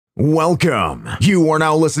Welcome. You are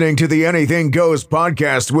now listening to the Anything Goes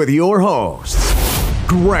podcast with your hosts,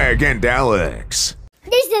 Greg and Alex.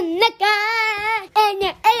 This is Mecca, and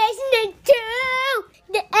you're listening to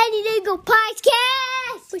the Anything Goes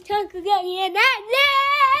podcast. We're talking about it now.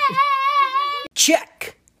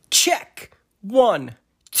 Check. 1,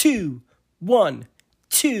 2, 1,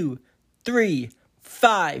 2, 3,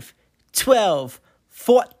 5, 12,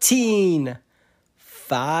 14.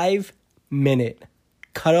 5-minute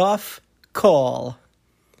cutoff call.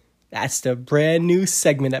 That's the brand new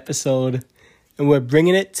segment episode. And we're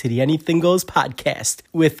bringing it to the Anything Goes podcast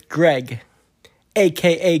with Greg,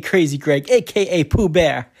 a.k.a. Crazy Greg, a.k.a. Pooh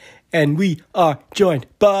Bear. And we are joined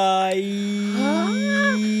by...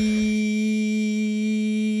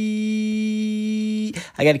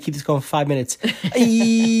 I got to keep this going for 5 minutes.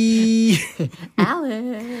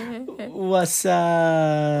 Alex. What's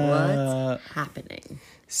up? What's happening?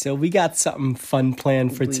 So we got something fun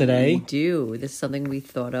planned for today. We do. This is something we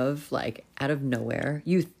thought of, like, out of nowhere.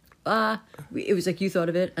 It was like you thought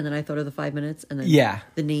of it, and then I thought of the 5 minutes, and then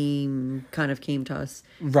the name kind of came to us.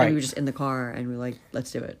 Right. And we were just in the car, and we were like,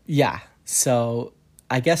 let's do it. Yeah. So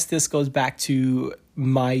I guess this goes back to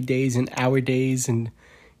my days and our days and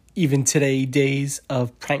even today days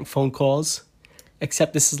of prank phone calls,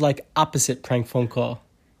 except this is like opposite prank phone call.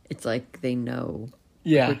 It's like they know.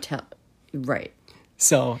 Yeah. Right.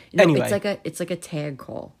 So No, anyway, it's like a tag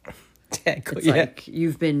call. tag call. It's Yeah. like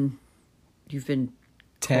you've been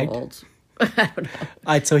Tagged? called. I don't know.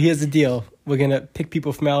 All right. So here's the deal: we're gonna pick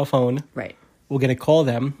people from our phone. Right. We're gonna call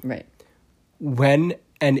them Right. when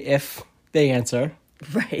and if they answer.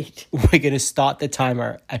 Right. We're gonna start the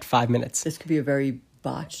timer at 5 minutes. This could be a very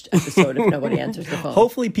botched episode if nobody answers the phone.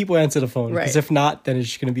 Hopefully people answer the phone, because Right. if not, then it's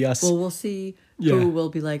just going to be us. Well, we'll see Yeah. who will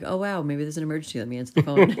be like, oh, wow, maybe there's an emergency. Let me answer the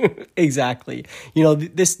phone. Exactly. You know,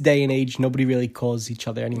 this day and age, nobody really calls each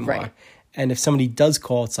other anymore. Right. And if somebody does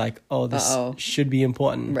call, it's like, oh, this Uh-oh. should be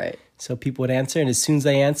important. Right. So people would answer, and as soon as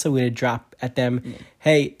they answer, we're going to drop at them,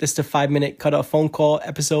 hey, this is the 5-minute cutoff phone call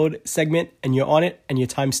episode segment, and you're on it, and your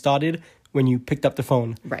time started when you picked up the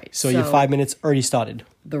phone. Right. So your So- 5 minutes already started.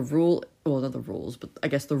 Not the rules, but I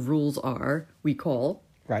guess the rules are we call.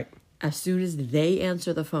 Right. As soon as they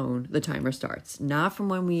answer the phone, the timer starts. Not from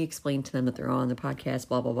when we explain to them that they're on the podcast,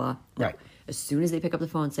 blah, blah, blah. No. Right. As soon as they pick up the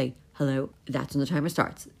phone and say, hello, that's when the timer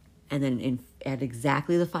starts. And then at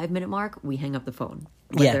exactly the 5-minute mark, we hang up the phone.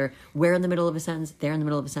 Whether we're in the middle of a sentence, they're in the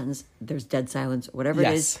middle of a sentence, there's dead silence, whatever it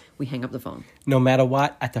is, we hang up the phone. No matter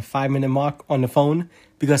what, at the 5-minute mark on the phone,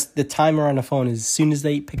 because the timer on the phone is as soon as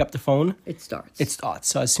they pick up the phone, It starts. it starts.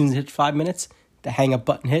 So as soon as it hits 5 minutes, the hang up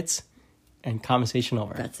button hits and conversation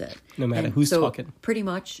over. That's it. No matter And who's so talking. Pretty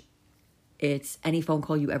much, it's any phone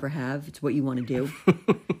call you ever have. It's what you want to do.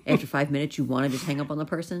 After 5 minutes, you want to just hang up on the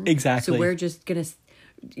person. Exactly. So we're just going to,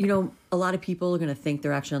 a lot of people are going to think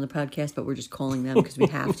they're actually on the podcast, but we're just calling them because we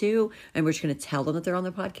have to. And we're just going to tell them that they're on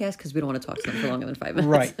the podcast because we don't want to talk to them for longer than 5 minutes.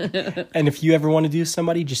 Right. And if you ever want to do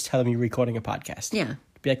somebody, just tell them you're recording a podcast. Yeah.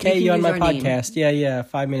 Be like, You hey, can you're on use my our name. podcast. Yeah,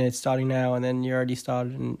 5 minutes starting now. And then you already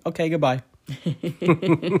started. And okay, goodbye.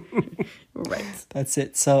 Right. That's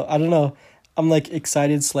it. So I don't know. I'm like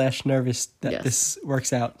excited / nervous that Yes. this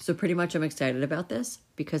works out. So pretty much I'm excited about this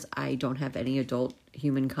because I don't have any adult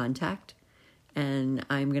human contact. And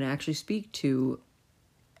I'm going to actually speak to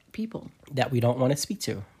people. That we don't want to speak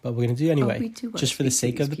to, but we're going to do anyway. we do wanna just for the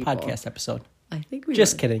speak sake to of the these people. podcast episode. I think we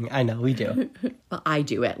Just wanna- kidding. I know, we do. Well, I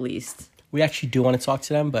do at least. We actually do want to talk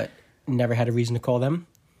to them, but never had a reason to call them.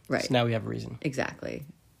 Right. So now we have a reason. Exactly.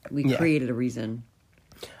 We Yeah. created a reason.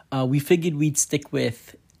 We figured we'd stick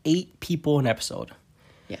with 8 people an episode.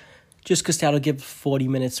 Yeah. Just because that'll give 40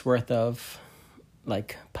 minutes worth of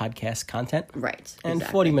like podcast content. Right. And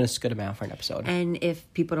exactly. 40 minutes is a good amount for an episode. And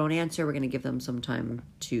if people don't answer, we're going to give them some time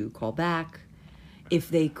to call back. If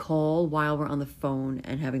they call while we're on the phone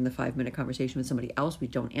and having the 5-minute conversation with somebody else, we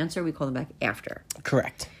don't answer. We call them back after.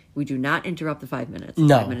 Correct. We do not interrupt the 5 minutes.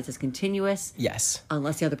 No. 5 minutes is continuous. Yes.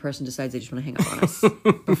 Unless the other person decides they just want to hang up on us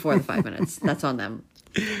before the 5 minutes. That's on them.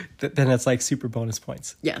 Then it's like super bonus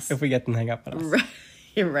points. Yes. If we get them to hang up on us. Right.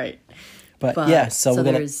 You're right. But yeah, so we're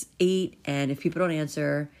going to... there's 8, and if people don't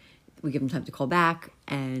answer, we give them time to call back.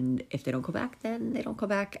 And if they don't call back, then they don't call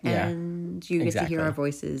back. Yeah, And you get to exactly. hear our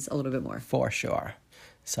voices a little bit more. For sure.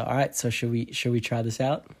 So, all right. So should we try this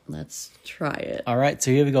out? Let's try it. All right, so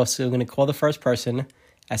here we go. So we're going to call the first person.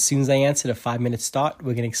 As soon as they answer the 5-minute start,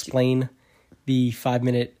 we're going to explain the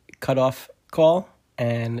 5-minute cutoff call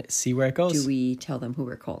and see where it goes. Do we tell them who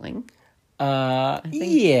we're calling?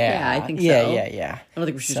 Yeah. I think so. Yeah. I don't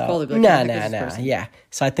think we should just call them. Like, who the heck is this Nah. person? Yeah.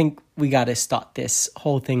 So I think we got to start this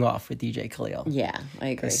whole thing off with DJ Khalil. Yeah, I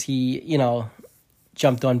agree. Because he,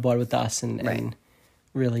 jumped on board with us and Right.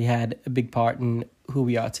 really had a big part in who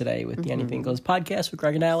we are today with the Anything Goes podcast with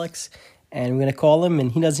Greg and Alex. And we're going to call him,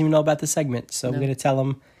 and he doesn't even know about the segment. So we're going to tell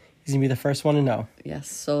him he's going to be the first one to know. Yes,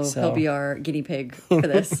 so he'll be our guinea pig for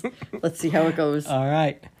this. Let's see how it goes. All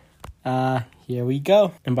right. Here we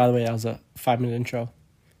go. And by the way, that was a 5-minute intro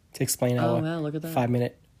to explain our wow, look at that.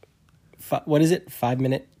 5-minute. What is it?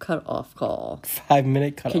 5-minute? Cut off call.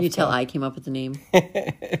 5-minute cut off. Can you tell call. I came up with the name?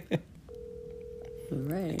 All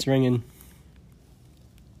right. It's ringing.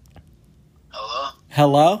 Hello?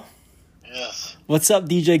 Hello? Yes. What's up,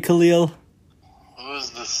 DJ Khalil? Who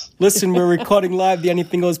is this? Listen, we're recording live the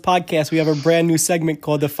Anything Goes podcast. We have a brand new segment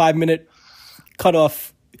called the 5-minute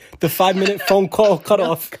cutoff. The 5-minute phone call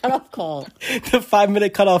cutoff. Cut off call. The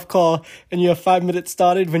 5-minute cutoff call. And your 5 minutes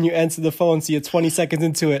started when you answer the phone, so you're 20 seconds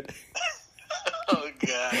into it. Oh,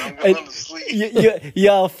 God. I'm going to sleep.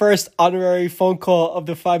 You're our first honorary phone call of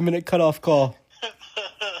the 5-minute cutoff call.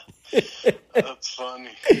 That's funny.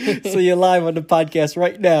 So you're live on the podcast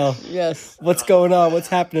right now. Yes. What's going on? What's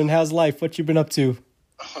happening? How's life? What you been up to?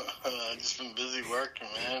 I've just been busy working,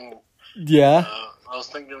 man. Yeah? I was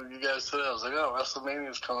thinking of you guys today. I was like, oh,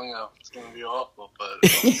 WrestleMania's coming up. It's going to be awful, but...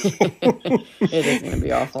 It is going to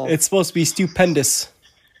be awful. It's supposed to be stupendous.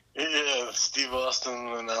 yeah, Steve Austin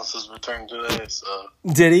announced his return today, so...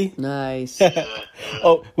 Did he? Nice. Yeah,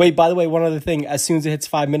 Oh, wait, by the way, one other thing. As soon as it hits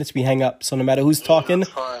 5 minutes, we hang up. So no matter who's talking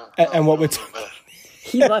that's fine. and what we're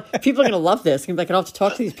People are going to love this. Gonna be like, I don't have to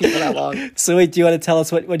talk to these people that long. So wait, do you want to tell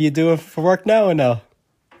us what you're doing for work now or no?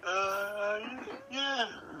 Yeah.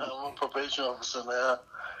 I'm a probation officer now.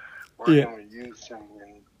 Working Yeah. with youth and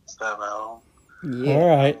Staten Island. Yeah. All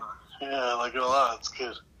right. Yeah, I like it a lot. It's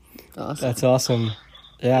good. Awesome. That's awesome.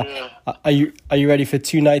 Yeah. Yeah. Are you ready for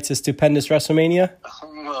 2 nights of stupendous WrestleMania?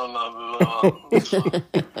 No. It's fine.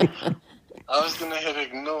 I was gonna hit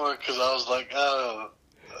ignore because I was like, oh,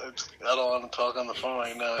 I don't want to talk on the phone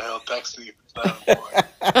right now. He'll text me.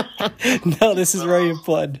 No, this is very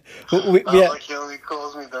important. We Like he only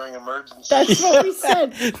calls me during emergencies. That's what we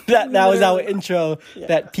said. that was our intro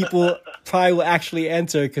that people probably will actually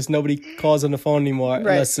answer because nobody calls on the phone anymore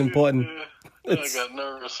unless it's important. I got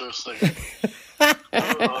nervous for a second.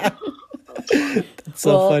 It's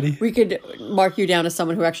so funny. We could mark you down as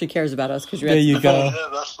someone who actually cares about us because you're There you go. Yeah,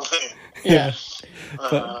 that's funny. Yeah.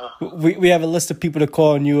 But we have a list of people to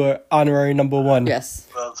call, and you are honorary number 1. Yes.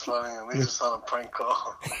 That's funny. At least it's not a prank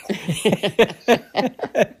call.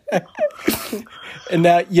 And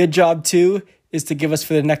now your job too is to give us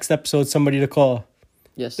for the next episode somebody to call.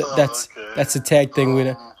 Yes. That's okay. that's a tag thing.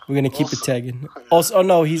 We're gonna keep it tagging. Also, oh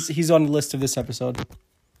no, he's on the list of this episode,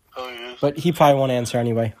 Oh, yeah. but he probably won't answer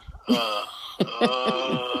anyway. I don't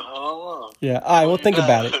know. Yeah, all right, we'll think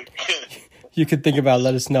about it. You could think about it.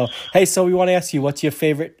 Let us know. Hey, so we want to ask you, what's your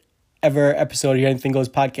favorite ever episode of Your Anything Goes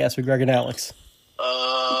podcast with Greg and Alex?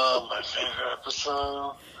 My favorite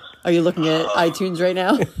episode. Are you looking at iTunes right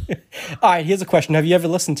now? All right, here's a question: have you ever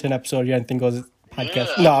listened to an episode of Your Anything Goes podcast?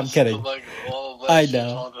 Yeah, No, I I'm listened kidding. to, like, all of I last year's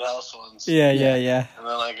know. Haunted House ones. Yeah. And then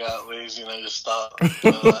I got lazy and I just stopped. I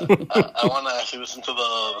want to actually listen to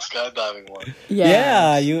the skydiving one.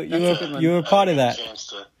 Yeah, you That's a good one. were a part of I that. didn't get a chance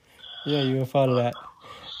to. Yeah, you were a part of that.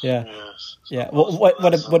 Yeah, Yes. yeah.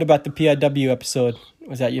 What about the PIW episode?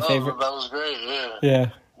 Was that your favorite? That was great. Yeah. Yeah.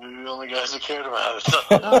 You're the only guys that cared about it.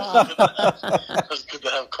 It was good to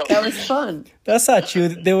have coverage. That was fun. That's not true.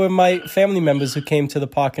 They were my family members who came to the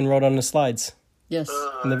park and rode on the slides Yes.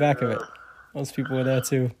 in the back of it. Those people were there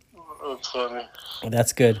too. That's funny.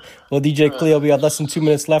 That's good. Well, DJ Cleo, we got less than 2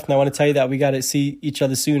 minutes left, and I want to tell you that we got to see each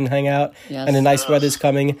other soon and hang out. Yes. And the nice weather's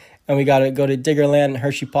coming, and we got to go to Diggerland,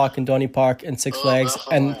 Hershey Park, and Donny Park, and Six Flags,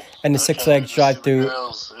 and the Six Flags drive-through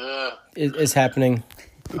Yeah. is happening.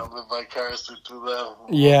 I live vicariously through them.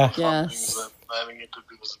 Yeah. Fun Yes. things that I didn't get to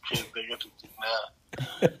do as a kid, they get to do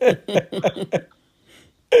now.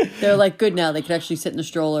 They're like good now. They can actually sit in the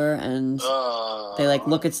stroller and they like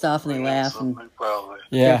look at stuff and they laugh and Probably.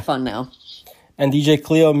 Yeah. they're fun now. And DJ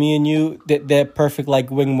Cleo, me and you, they're perfect like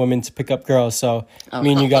wing women to pick up girls. So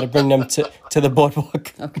me and you got to bring them to the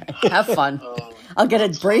boardwalk. Okay. Have fun. I'll get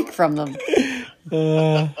a break from them.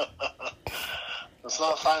 It's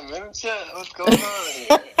not 5 minutes yet? What's going on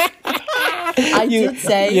here? I did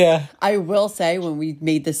say, yeah. I will say when we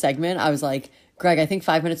made this segment, I was like, Greg, I think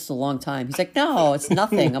 5 minutes is a long time. He's like, no, it's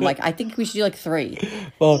nothing. I'm like, I think we should do like 3.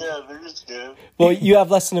 Well, Yeah, they're just good. well, you have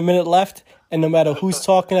less than a minute left, and no matter who's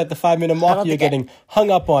talking at the 5 minute mark, don't you're think getting hung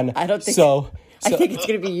up on. I don't think- so. I think it's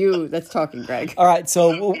going to be you that's talking, Greg. All right,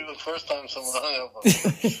 so It'll be the first time someone hung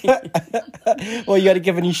up on me. well, you got to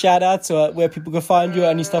give any shout outs or where people can find you,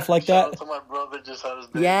 any stuff like Shout that. out to my brother, just had his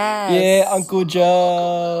baby. Yes. Yeah, Uncle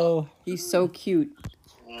Joe. He's so cute.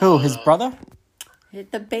 Who? His brother?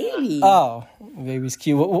 Hit the baby. Oh, baby's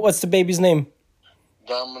cute. What's the baby's name?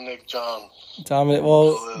 Dominic John. Dominic.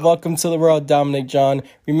 Well, welcome to the world, Dominic John.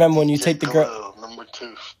 Remember when you take the girl. Number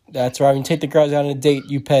 2. That's right. When you take the girls out on a date,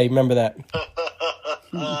 you pay. Remember that.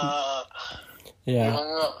 You Yeah.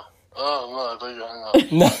 hung up. Oh, no, I thought you hung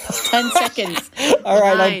up. No. 10 seconds. All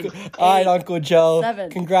right, 9, Uncle. All right, 8, Uncle Joe. 7,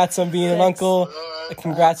 Congrats on being an 6. uncle.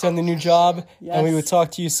 Congrats on the new job. Yes. And we will talk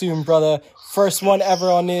to you soon, brother. First one ever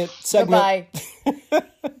on the segment. Goodbye.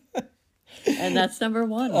 And that's number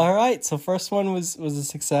 1. All right. So first one was a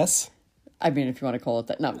success. I mean, if you want to call it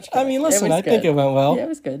that. No, I'm just I kidding. mean, listen, was I think good. it went well. Yeah, it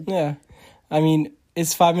was good. Yeah. I mean,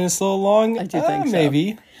 is 5 minutes a little long? I do think so.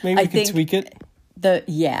 Maybe. Maybe I we could think- tweak it.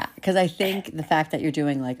 Because I think the fact that you're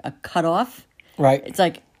doing like a cutoff, Right. it's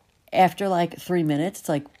like after like 3 minutes, it's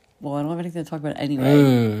like, well, I don't have anything to talk about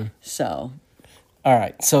anyway. So All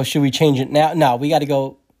right. So should we change it now? No, we got to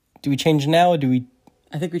go. Do we change it now or do we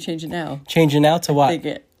I think we change it now. change it now to what? Take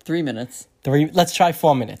it 3 minutes. Let's try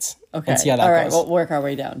 4 minutes. Okay. And see how that All right, goes. we'll work our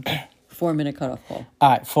way down. 4 minute cutoff call. All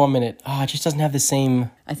right. 4 minute. Oh, it just doesn't have the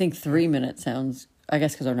same. I think 3 minutes sounds. I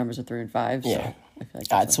guess because our numbers are 3 and 5. Yeah. So I feel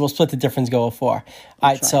like All right, that's so we'll split the difference, go with 4. All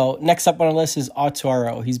right, try. so next up on our list is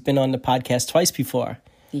Arturo. He's been on the podcast twice before.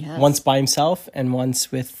 He has. Once by himself and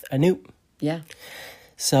once with Anoop. Yeah.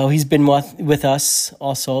 So he's been with us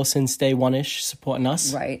also since day one-ish, supporting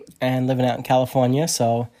us. Right. And living out in California.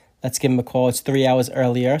 So let's give him a call. It's 3 hours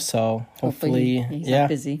earlier, so hopefully he's yeah. not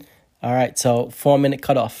busy. All right, so 4 minute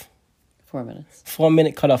cutoff. 4 minutes. 4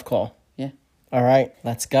 minute cutoff call. Yeah. All right,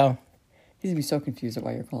 let's go. He's gonna be so confused at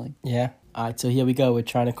why you're calling. Yeah. All right, so here we go. We're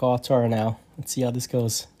trying to call Arturo now. Let's see how this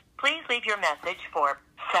goes. Please leave your message for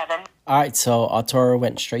 7. All right, so Arturo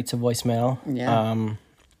went straight to voicemail. Yeah.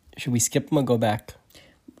 Should we skip him or go back?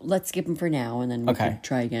 Let's skip him for now, and then we Okay. can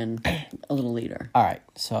try again a little later. All right,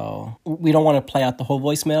 so we don't want to play out the whole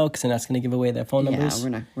voicemail because then that's going to give away their phone numbers.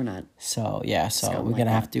 Yeah, we're not. So yeah, so Something we're like gonna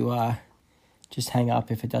that. have to just hang up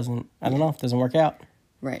if it doesn't. I don't know if it doesn't work out.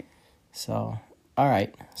 Right. So all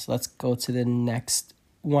right, so let's go to the next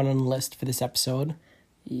one on the list for this episode.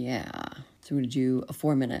 Yeah. So we did you a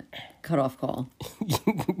 4 minute cutoff call.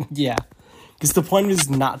 Yeah, because the point is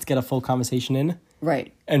not to get a full conversation in.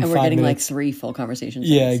 Right. And we're 5 getting minutes. like 3 full conversations.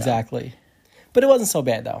 Yeah, in, so- exactly. But it wasn't so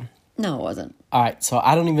bad though. No, it wasn't. All right, so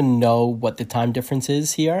I don't even know what the time difference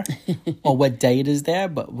is here or what day it is there,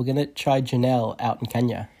 but we're going to try Janelle out in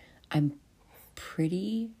Kenya. I'm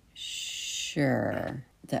pretty sure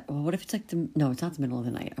that. Well, what if it's like the? No, it's not the middle of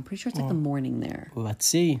the night. I'm pretty sure it's like the morning there. Let's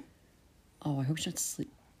see. Oh, I hope she's not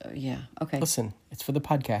asleep. Yeah. Okay. Listen, it's for the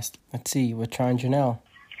podcast. Let's see. We're trying Janelle.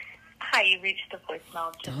 Hi, you reached the voicemail.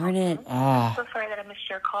 of Darn it. Ah, I'm so sorry that I missed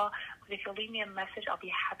your call, but if you'll leave me a message, I'll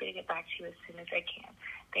be happy to get back to you as soon as I can.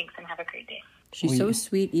 Thanks and have a great day. She's so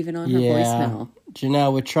sweet, even on her yeah. voicemail.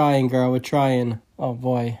 Janelle, we're trying, girl. We're trying. Oh,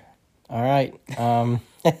 boy. All right. Call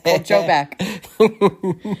Joe back.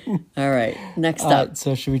 All right. Next All up, right,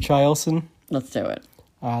 so should we try Olsen? let's do it.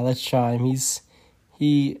 Let's try him.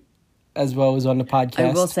 He as well was on the podcast.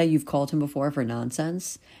 I will say you've called him before for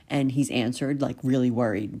nonsense, and he's answered like really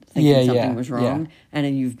worried, thinking Yeah, something yeah, was wrong. yeah. And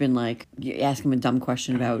then you've been like, you ask him a dumb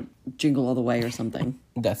question about Jingle All the Way or something.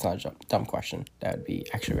 That's not a dumb question. That would be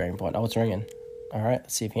actually very important. Oh, it's ringing. All right,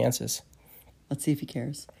 let's see if he answers. Let's see if he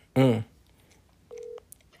cares.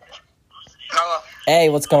 Hello. Hey,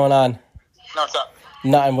 what's going on? No, what's up?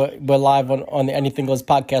 Nothing. We're live on the Anything Goes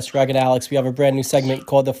podcast. Greg and Alex. We have a brand new segment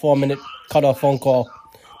called the 4 minute cutoff phone call.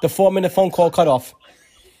 The 4 minute phone call cutoff.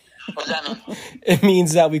 What does that mean? It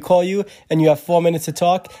means that we call you and you have 4 minutes to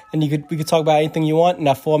talk, and we could talk about anything you want. In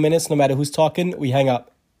that 4 minutes, no matter who's talking, we hang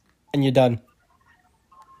up, and you're done.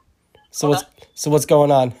 So Okay. what's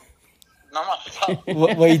going on? No, much.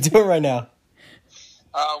 What are you doing right now?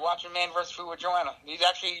 Watching Man vs. Food with Joanna. He's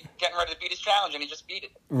actually getting ready to beat his challenge, and he just beat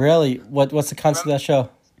it. Really? What's the concept of that show?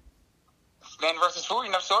 Man vs. Food,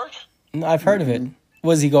 you never saw it? No, I've heard of it.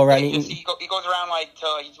 What does he go around He eating? goes around, like,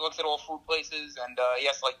 he looks at all food places, and he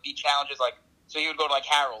has to, like, beat challenges. Like, so he would go to, like,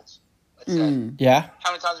 Harold's. Let's say. Yeah.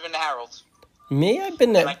 How many times have you been to Harold's? Me? I've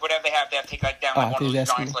been there. And, like, whatever they have to take, like, down, Oh, I like, one thought of he was those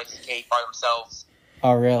asking giant me. slices of cake by themselves.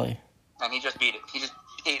 Oh, really? And he just beat it. He just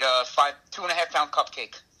ate a 2.5 pound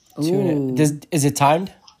cupcake. Ooh. Is it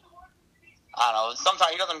timed? I don't know.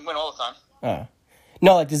 Sometimes he doesn't win all the time. Oh.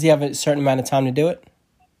 No, like, does he have a certain amount of time to do it?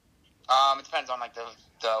 It depends on, like, the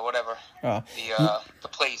whatever. Oh. The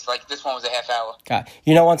place. Like, this one was a half hour. God.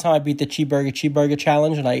 You know, one time I beat the cheeseburger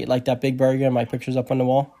challenge, and I ate, like, that big burger, and my picture's up on the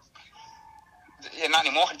wall? Yeah, not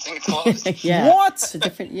anymore. I think it's closed. Yeah. What? It's a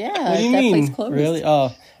different. Yeah. What do you that mean? place closed. Really?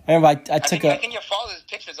 Oh. I remember I I took think your father's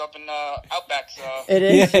picture's up in Outback's It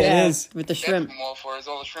is. Yeah, it is. With the shrimp. bedroom wall for his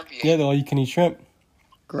all the shrimp he ate. Yeah, the all-you-can-eat shrimp.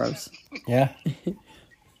 Gross. Yeah.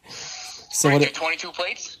 So What what? do you do, 22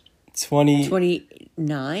 plates?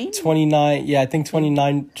 29? 29. Yeah, I think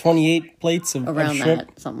 28 plates of Around shrimp.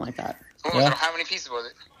 that. Something like that. What was Yeah. it? How many pieces was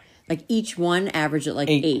it? Like each one averaged at like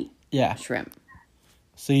 8 Yeah. shrimp.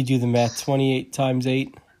 So you do the math. 28 times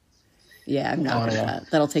 8. Yeah, I'm not good at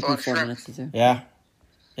that. That'll take me 4 minutes to do. Yeah.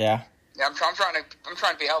 Yeah. Yeah, I'm trying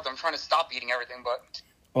to be healthy. I'm trying to stop eating everything, but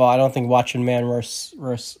Well, I don't think watching man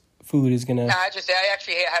versus food is gonna. I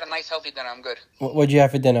actually had a nice healthy dinner. I'm good. What'd you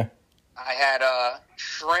have for dinner? I had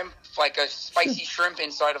shrimp, like a spicy shrimp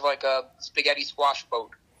inside of like a spaghetti squash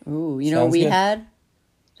boat. Ooh, you know what Sounds we good. had?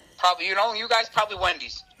 Probably, you guys probably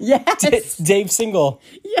Wendy's. Yes. Dave Single.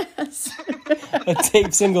 Yes.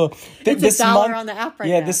 Dave Single. It's This $1 month, on the app right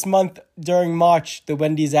yeah, now. this month during March, the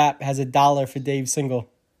Wendy's app has $1 for Dave Single.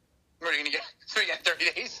 What are you gonna get? So you got 30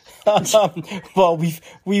 days? Well,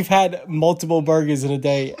 we've had multiple burgers in a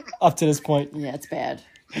day up to this point. Yeah, it's bad.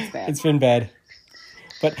 It's bad. It's been bad.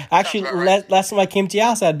 But actually, Sounds about right. last time I came to your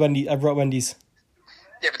house, I brought Wendy's.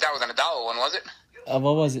 Yeah, but that wasn't $1 one, was it?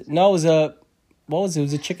 What was it? No, it was a. What was it? It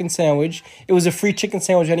was a chicken sandwich. It was a free chicken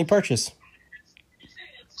sandwich any purchase.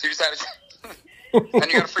 So you just had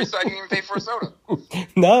and you got a free soda. You didn't even pay for a soda.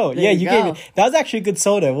 No, There yeah, you you go. gave it. That was actually a good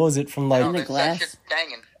soda. What was it from like? No, the that glass. shit's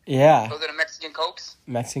banging. Yeah, Those are the Mexican Cokes.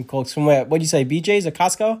 Mexican Cokes from where? What'd you say? BJ's or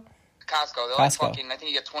Costco? Costco. They're like Costco. fucking, I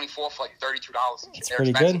think you get 24 for like $32. It's They're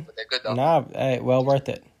pretty expensive, good. but they're good though. Nah, hey, well worth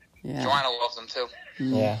it. Yeah, Joanna loves them too.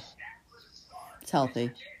 Yeah, it's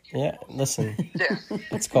healthy. yeah. Listen, Yeah.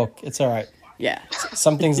 it's Coke. It's all right. Yeah.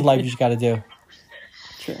 Some things in life you just got to do.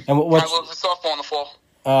 True. And I what? love the softball in the fall.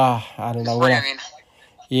 I don't know. Spring, I mean.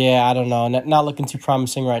 Yeah, I don't know. Not looking too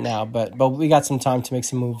promising right now, but we got some time to make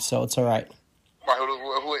some moves, so it's all right.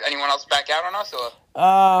 Why, anyone else back out on us?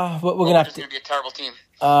 Or We're gonna have it's to. going to be a terrible team.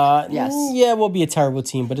 Yes. Yeah, we'll be a terrible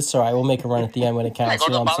team, but it's all right. We'll make a run at the end when it Like, counts. go You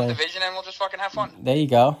to know the what I'm bottom saying? division and we'll just fucking have fun. There you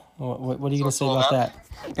go. What are you gonna say So about cool, that?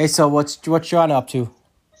 Hey, so what's Joanna up to?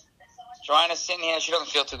 Joanna's sitting here. She doesn't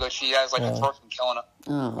feel too good. She has like a throat from killing her.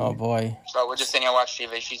 Oh boy, So we're just sitting here watching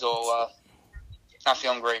TV. She's all not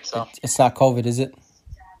feeling great. So it's not COVID, is it?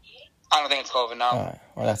 I don't think it's COVID now. All right.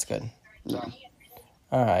 Well, that's good. So,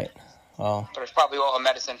 All right. Well, but it's probably all her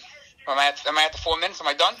medicine. Am I at the 4 minutes? Am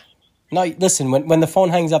I done? no. Listen, when the phone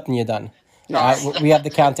hangs up, then you're done. All right. We have the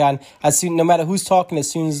countdown. No matter who's talking,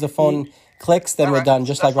 as soon as the phone clicks, then All we're right. done.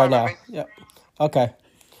 Just That's like right fine now. with me. Yep. Okay.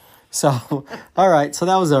 So, all right. So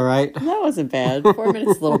that was all right. That wasn't bad. 4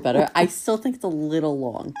 minutes is a little better. I still think it's a little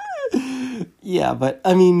long. Yeah, but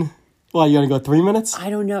I mean, well, you want to go 3 minutes? I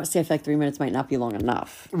don't know. See, I feel like 3 minutes might not be long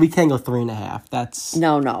enough. We can go 3.5. That's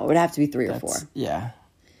No, it would have to be 3 or 4. yeah.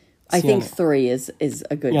 I So think you 3 is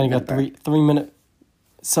a good gotta number. go 3 minute.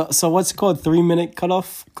 So what's it called? 3 minute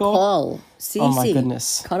cutoff call? Call. CC. Oh, my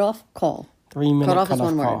goodness. Cut off, call. 3 minute Cutoff is cutoff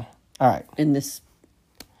one call. word. All right. In this.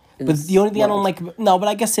 But the only thing I don't like, no, but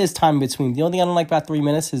I guess there's time between. The only thing I don't like about 3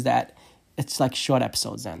 minutes is that it's like short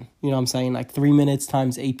episodes then. You know what I'm saying? Like 3 minutes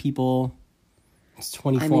times 8 people, it's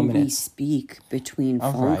 24 I mean, we minutes. speak between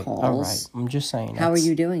All phone right, calls. all right. I'm just saying. How are that's-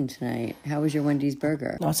 you doing tonight? How was your Wendy's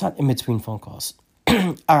burger? No, it's not in between phone calls.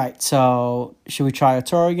 All right, so should we try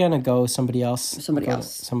Arturo again or go somebody else? Somebody Go to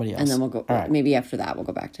else. Somebody else. And then we'll go. All right. Maybe after that, we'll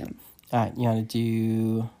go back to him. All right, you want to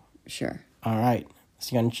do... Sure. All right.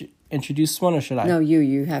 So you want to introduce one or should I? No,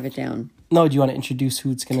 you have it down. No, do you want to introduce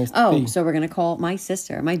who it's going to Oh, be? so we're going to call my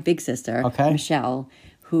sister, my big sister, Okay. Michelle,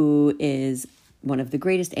 who is one of the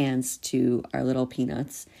greatest aunts to our little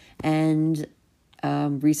peanuts, and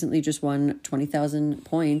recently just won 20,000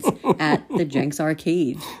 points at the Jenks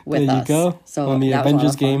Arcade with There you us. go. So On the that was a lot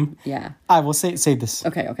Avengers of fun. game. Yeah. I will say this.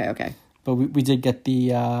 Okay. But we did get the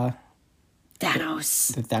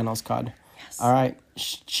Thanos. Thanos card. Yes. All right.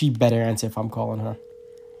 She better answer if I'm calling her.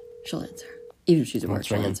 She'll answer. Even if she's at work,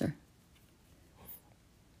 she'll ringing. answer.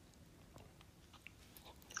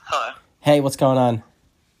 Hello. Hey, what's going on?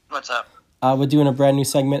 What's up? We're doing a brand new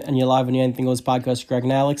segment, and you're live on the Anything Goes podcast with Greg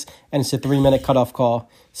and Alex, and it's a 3 minute cutoff call.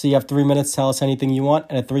 So you have 3 minutes to tell us anything you want,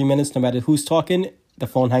 and at 3 minutes, no matter who's talking, the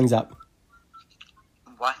phone hangs up.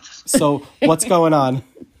 What? So what's going on?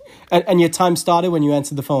 And your time started when you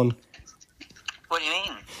answered the phone. What do you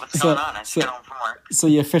mean? What's So- going on? I just so- got home from work. So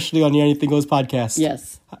you're officially on the Anything Goes podcast.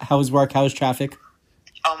 Yes. How was work? How was traffic?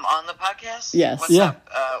 On the podcast? Yes. What's Yeah. up?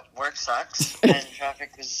 Work sucks, and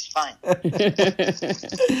traffic was fine.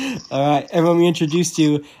 All right. And when we introduced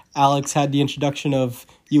you, Alex had the introduction of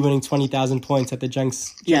you winning 20,000 points at the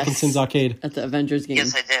Jenkinson's Arcade. At the Avengers game.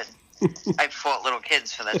 Yes, I did. I fought little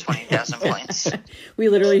kids for that 20,000 points. We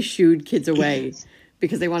literally shooed kids away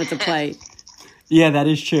because they wanted to play. Yeah, that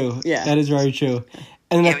is true. Yeah. That is very true.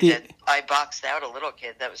 And then Yeah, at we the did. I boxed out a little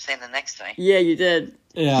kid that was standing next to me. Yeah, you did.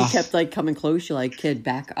 Yeah. He kept like coming close. You're like, kid,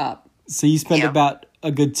 back up. so you spent Yeah. about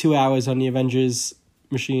a good 2 hours on the Avengers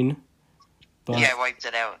machine. But Yeah, I wiped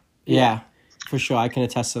it out. yeah, for sure, I can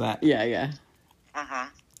attest to that. Yeah, yeah.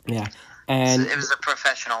 Yeah, and It was a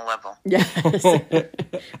professional level. Yeah.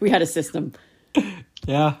 We had a system.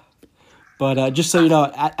 yeah, but just so you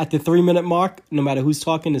know, at the 3-minute mark, no matter who's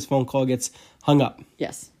talking, this phone call gets hung up.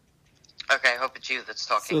 Yes. Okay, I hope it's you that's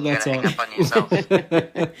talking. So You that's gotta hang all. up on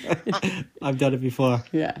yourself. I've done it before.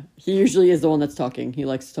 Yeah. He usually is the one that's talking. He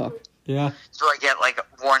likes to talk. Yeah. Do I get like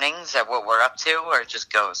warnings at what we're up to, or it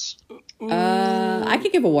just goes? I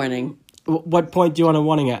could give a warning. What point do you want a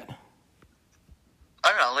warning at? I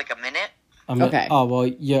don't know, like a minute. A minute? Okay. Oh well,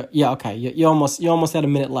 yeah. Okay, you almost had a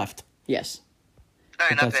minute left. Yes. No,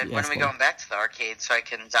 not that's- bad. yeah, When it's are we cool. going back to the arcade so I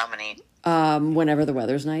can dominate? Whenever the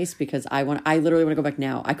weather's nice, because I literally want to go back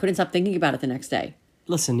now. I couldn't stop thinking about it the next day.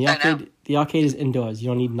 Listen, the I know. arcade is indoors. You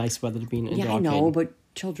don't need nice weather to be in an Yeah, indoor I know, arcade.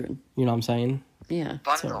 but children. You know what I'm saying? Yeah.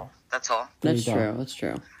 Bundle. That's all. That's you go. true. That's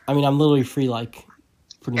true. I mean, I'm literally free, like,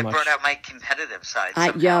 pretty It much. brought out my competitive side.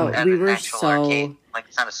 Yo, somehow at we an were actual so- arcade. Like,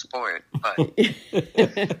 it's not a sport, but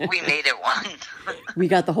we made it one. We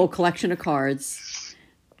got the whole collection of cards,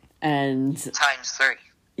 and Times 3.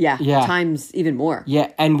 yeah, Yeah. times even more.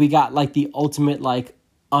 Yeah, and we got, like, the ultimate, like,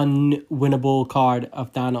 unwinnable card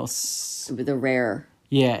of Thanos. The rare.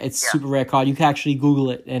 Yeah, it's Yeah. super rare card. You can actually Google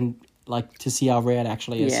it and, like, to see how rare it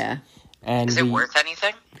actually is. Yeah. And Is it worth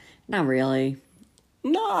anything? Not really.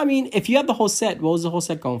 No, I mean, if you have the whole set, what was the whole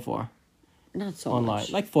set going for Not so online?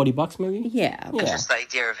 much. Like $40 maybe? Yeah. Yeah. Just the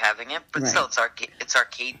idea of having it, but Right. still, it's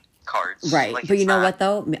arcade cards. Right. Like, But you it's know not- what,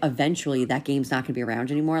 though? Eventually, that game's not going to be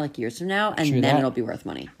around anymore, like years from now, and True then that. it'll be worth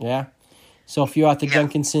money. Yeah. So if you're at the Yeah.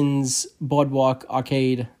 Jenkinson's Boardwalk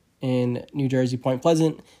Arcade in New Jersey, Point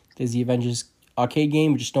Pleasant, there's the Avengers arcade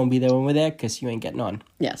game. Just don't be there when we're there because you ain't getting on.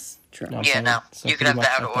 Yes. True. No. Yeah, no. So You could pretty have the much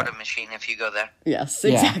out of like order that. machine if you go there. Yes,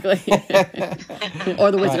 Yeah. exactly.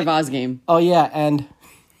 Or the Wizard of Oz game. Oh, yeah, and...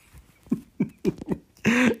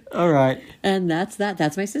 All right. And that's that.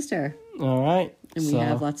 That's my sister. All right. And we So,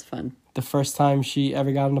 have lots of fun. the first time she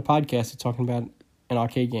ever got on the podcast, we're talking about an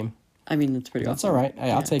arcade game. I mean, that's pretty That's awesome. all right.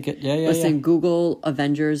 Hey, I'll take it. Yeah, yeah, Listen, yeah. Google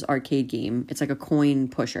Avengers arcade game. It's like a coin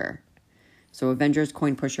pusher. So Avengers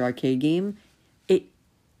coin pusher arcade game.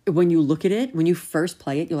 When you look at it, when you first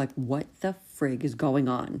play it, you're like, what the frig is going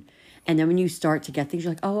on? And then when you start to get things,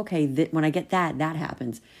 you're like, oh, okay, when I get that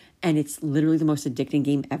happens. And it's literally the most addicting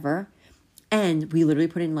game ever. And we literally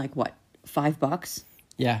put in like, what, $5?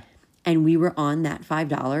 Yeah. And we were on that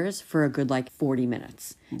 $5 for a good like 40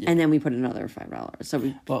 minutes. And then we put another $5. So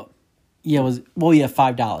we Well, yeah,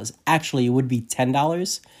 $5. Actually, it would be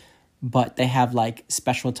 $10, but they have like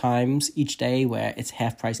special times each day where it's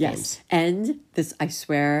half price games. And this, I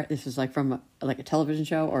swear, this was like from like a television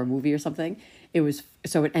show or a movie or something. It was,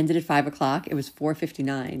 so it ended at 5:00. It was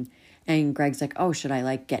 4:59. And Greg's like, oh, should I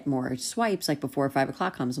like get more swipes like before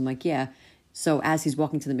 5:00 comes? I'm like, yeah. So as he's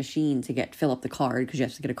walking to the machine to fill up the card, because you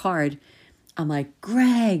have to get a card, I'm like,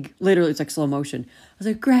 Greg, literally it's like slow motion. I was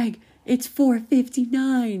like, Greg, it's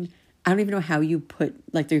 4:59. I don't even know how you put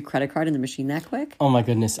like their credit card in the machine that quick. Oh my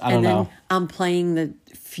goodness, I don't And then know. I'm playing the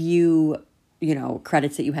few,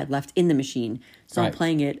 credits that you had left in the machine. So I'm Right.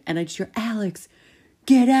 playing it, and I just hear, Alex,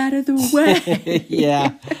 get out of the way.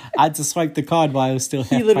 Yeah, I had to swipe the card while it was still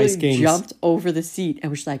He half literally price games. jumped over the seat and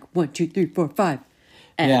was like, 1, 2, 3, 4, 5.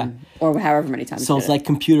 And, Yeah. Or however many times. So he it's did like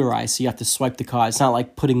computerized, so you have to swipe the card. It's not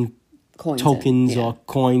like putting it. Coins in. tokens Yeah. or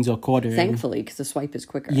coins or quarter in. Thankfully, because the swipe is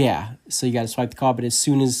quicker. Yeah, so you got to swipe the card, but as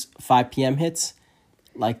soon as 5 p.m. hits,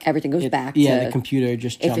 like Everything goes back Yeah, to- the computer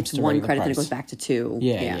just If jumps it's to one regular credit, then it price. goes back to 2.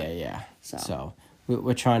 Yeah. So. So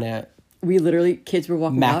we're trying to We literally, kids were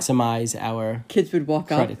walking up. maximize our. Kids would walk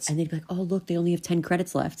Credits. up and they'd be like, oh, look, they only have 10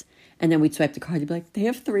 credits left. And then we'd swipe the card. They'd be like, they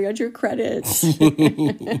have 300 credits.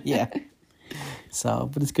 Yeah. So,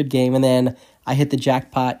 but it's a good game. And then I hit the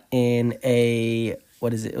jackpot in a,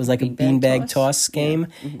 what is it? It was like a beanbag toss game.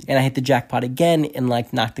 And I hit the jackpot again and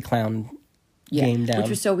like knocked the clown game down. Which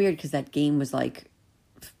was so weird because that game was like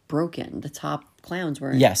broken. The top clowns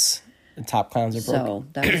were. Yes. The top clowns are broken. So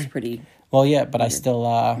that was pretty. Well, yeah, but I still,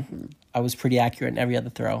 I was pretty accurate in every other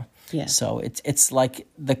throw. Yeah. So it's like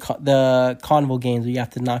the carnival games where you have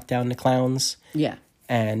to knock down the clowns. Yeah.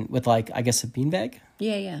 And with like, I guess a beanbag?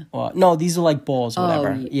 Yeah, yeah. Or, no, these are like balls or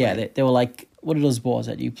whatever. y- Yeah, right. they were like, what are those balls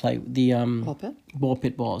that you play? The Ball pit? ball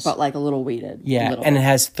pit balls. But like a little weighted. Yeah, little- and it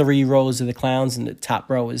has 3 rows of the clowns, and the top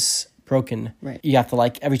row is broken. Right. You have to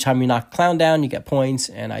like every time you knock a clown down, you get points,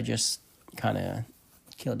 and I just kind of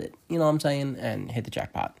killed it. You know what I'm saying? And hit the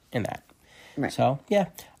jackpot in that. Right. So yeah,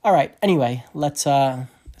 All right. Anyway, let's go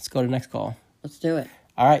to the next call. Let's do it.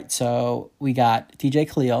 All right. So we got DJ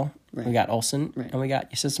Khalil, Right. we got Olsen, Right. and we got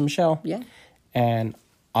your sister Michelle. Yeah. And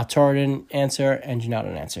Arturo didn't answer, and Janelle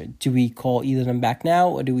didn't answer. Do we call either of them back now,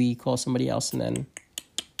 or do we call somebody else and then?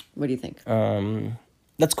 What do you think?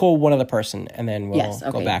 Let's call one other person, and then we'll Yes.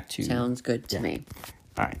 Okay. go back to. Sounds good to me.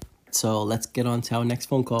 All right. So let's get on to our next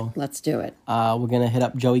phone call. Let's do it. We're gonna hit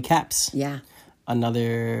up Joey Caps, Yeah.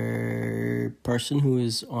 another person who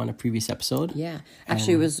was on a previous episode. Yeah.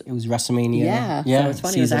 Actually, it It was WrestleMania. Yeah. So it's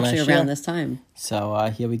funny. It was season actually last around year. this time. So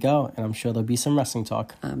here we go, and I'm sure there'll be some wrestling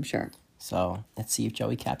talk. I'm sure. So let's see if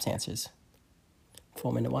Joey Caps answers.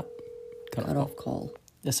 4 minute what? Cut off call.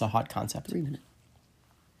 This is a hot concept. 3 minute.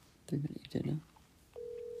 3 minute. You did know.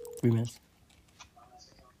 3 minutes.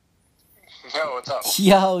 Yo, what's up?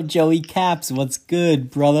 Yo, Joey Caps, what's good,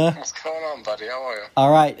 brother? What's going on, buddy? How are you?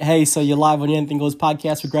 All right, hey, so you're live on the Anything Goes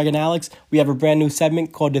podcast with Greg and Alex. We have a brand new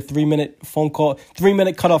segment called the 3 minute phone call, 3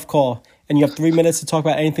 minute cutoff call, and you have 3 minutes to talk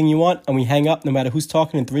about anything you want, and we hang up no matter who's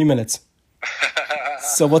talking in 3 minutes.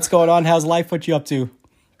 So what's going on? How's life? What you up to?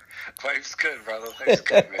 Life's good, brother. Life's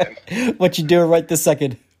good, man. What you doing right this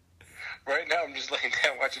second? Right now, I'm just laying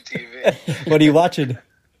down watching TV. What are you watching?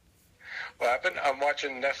 What happened? I'm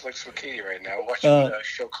watching Netflix with Katie right now. Watching a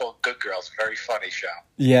show called Good Girls. Very funny show.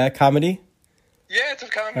 Yeah, comedy? Yeah, it's a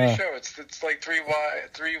comedy show. It's like three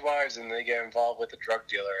wives, and they get involved with a drug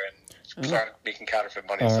dealer and start making counterfeit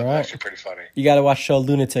money. So right. it's actually pretty funny. You got to watch show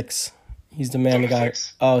Lunatics. He's the man, the guy.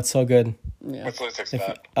 Lunatics? Oh, it's so good. Yeah. What's Lunatics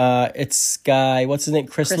about? It's guy, what's his name?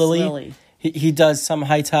 Chris Chris Lilly. Lilly. He does some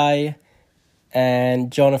Hai Tai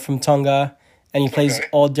and Jonah from Tonga, and he plays Okay.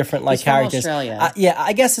 all different like He's from characters. Australia. Yeah,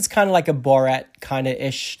 I guess it's kind of like a Borat kind of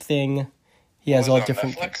ish thing. He has Was all it on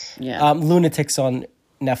different. Netflix? Yeah. Lunatics on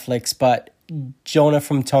Netflix, but Jonah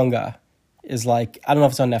from Tonga is like, I don't know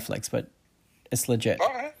if it's on Netflix, but it's legit. All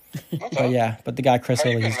right. But yeah, but the guy Chris How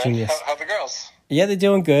you Lilly been, is man? genius. How the girls? Yeah, they're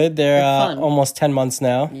doing good. They're They're fun. almost 10 months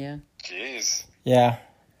now. Yeah. Jeez. Yeah.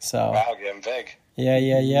 So Wow, getting big.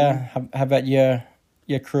 yeah. How about your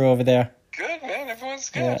crew over there? Good, man. Everyone's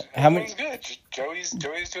good. Yeah. How many- Everyone's good.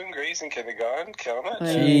 Joey's doing great. He's in kindergarten. Killing it.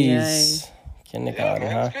 Hey. Jeez. Yeah, Kindergarten,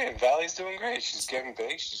 man, huh? it's great. Valley's doing great. She's getting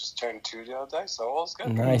big. She just turned 2 the other day, so all's good.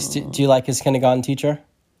 Nice. Do you like his kindergarten teacher?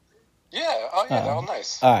 Yeah, oh yeah, they're all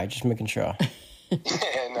nice. All right, just making sure. No,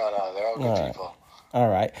 they're all good people. All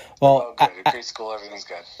right. Oh, Well, good. Great school, everything's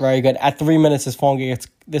good. very good. At 3 minutes,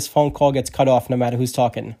 this phone call gets cut off no matter who's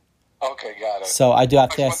talking. Okay, got it. So I do have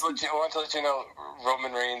to I ask. want to let you know,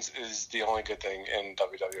 Roman Reigns is the only good thing in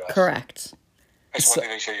WWF. Correct. I just want to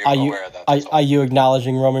make sure you're Are you aware of that. That's all. are you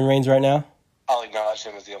acknowledging Roman Reigns right now? I'll acknowledge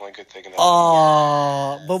him as the only good thing in that.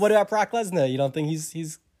 Oh, but what about Brock Lesnar? You don't think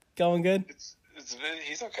he's going good?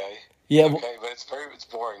 He's okay. Yeah. He's okay, but it's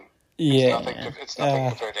boring. Yeah. It's nothing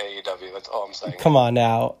compared to AEW. That's all I'm saying. Come on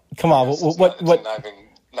now. Come on. It's What not even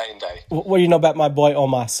night and day. what do you know about my boy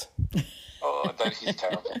Omos? Oh, that he's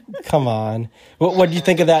terrible. Come on. What do you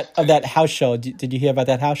think of that house show? Did you hear about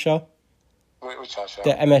that house show? Which house show?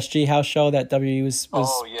 The MSG house show that WWE was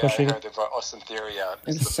Oh yeah, pushing? I heard they brought Austin Theory out.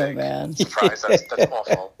 It's the so big bad. Surprise! That's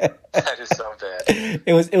awful. That is so bad.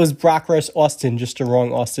 It was Brock versus Austin, just the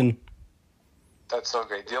wrong Austin. That's so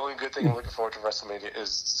great. The only good thing I'm looking forward to WrestleMania is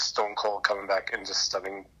Stone Cold coming back and just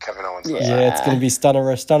stunning Kevin Owens. Yeah. Yeah, it's gonna be stunner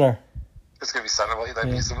versus stunner. It's gonna be stunning. Well, that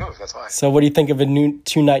needs to move. That's why. So what do you think of a new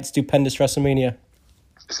 2 night stupendous WrestleMania?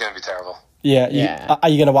 It's gonna be terrible. Yeah. Yeah. Are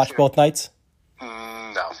you gonna watch both nights?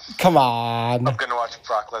 No, Come on. I'm gonna watch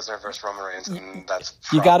Brock Lesnar versus Roman Reigns, and that's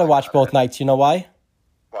You gotta probably watch about both it. nights. You know why?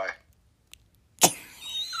 Why?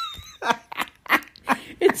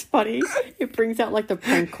 It's funny. It brings out like the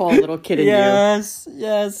prank call little kid in you. Yes,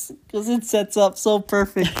 because it sets up so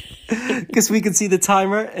perfect. Because we can see the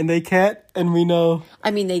timer and they can't, and we know.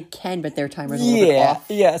 I mean, they can, but their timer's a little bit Yeah, off.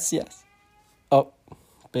 yes. Oh,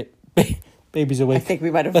 baby's awake. I think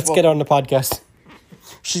we might have. Let's get on the podcast.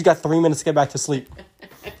 She's got 3 minutes to get back to sleep.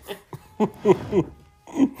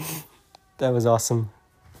 That was awesome.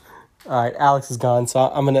 All right, Alex is gone, so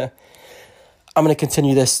I'm gonna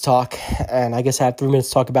continue this talk, and I guess I have 3 minutes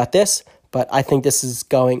to talk about this. But I think this is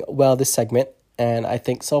going well, this segment, and I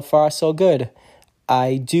think so far so good.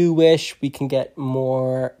 I do wish we can get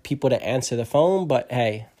more people to answer the phone, but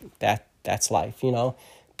hey, that's life, you know.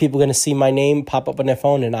 People are gonna see my name pop up on their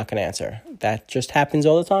phone, they're not gonna answer. That just happens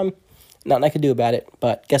all the time. Nothing I can do about it,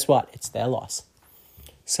 but guess what? It's their loss.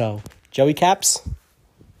 So, Joey Caps,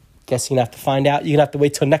 guess you're gonna have to find out. You're gonna have to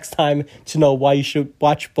wait till next time to know why you should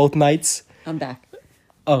watch both nights. I'm back.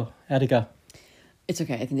 Oh, how'd it go? It's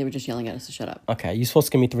okay. I think they were just yelling at us to shut up. Okay, you're supposed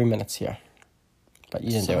to give me 3 minutes here, but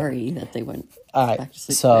you didn't do it. Sorry that they went All right, back to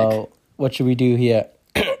sleep so quick. what should we do here?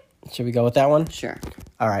 Should we go with that one? Sure.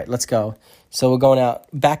 All right, let's go. So we're going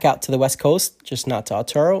back out to the West Coast, just not to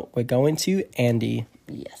Arturo. We're going to Andy.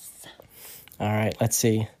 Yes. All right, let's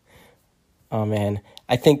see. Oh, man.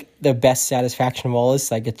 I think the best satisfaction of all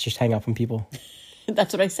is I get to just hang up on people.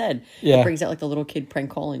 That's what I said. Yeah. It brings out like the little kid prank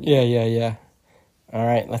calling you. Yeah. All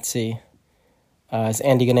right, let's see. Is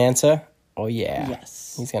Andy going to answer? Oh, yeah.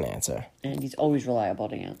 Yes. He's going to answer. And he's always reliable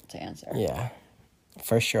to answer. Yeah,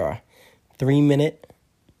 for sure. 3-minute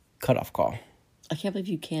cutoff call. I can't believe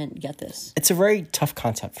you can't get this. It's a very tough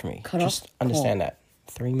concept for me. Cutoff Just understand call.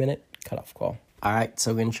 that. 3-minute cutoff call. All right,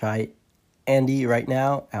 so we're going to try Andy right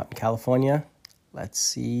now out in California. Let's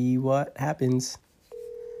see what happens.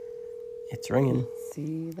 It's ringing.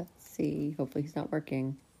 Let's see. Hopefully he's not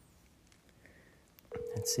working.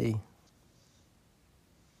 Let's see.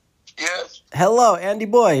 Yes. Hello, Andy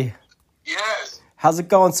boy. Yes. How's it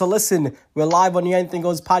going? So listen, we're live on the Anything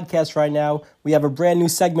Goes podcast right now. We have a brand new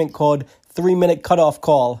segment called 3-minute cutoff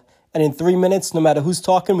call. And in 3 minutes, no matter who's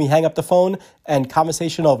talking, we hang up the phone and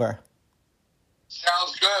conversation over.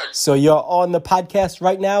 Sounds good. So you're on the podcast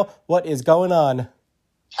right now. What is going on?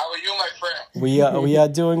 How are you, my friend? We are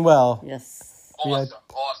doing well. Yes. Awesome.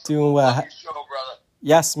 Doing well. Love your show, brother.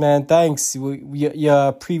 Yes, man. Thanks. You're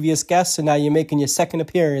a previous guest, and now you're making your second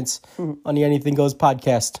appearance on the Anything Goes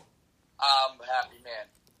podcast. I'm happy, man.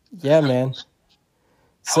 Yeah, man.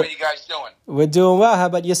 How are you guys doing? We're doing well. How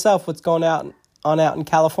about yourself? What's going out in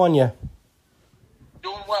California?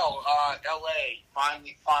 Doing well. L.A.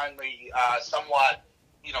 finally, somewhat,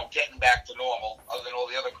 getting back to normal. Other than all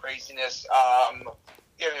the other craziness,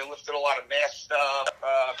 they lifted a lot of mask stuff.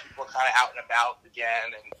 People are kind of out and about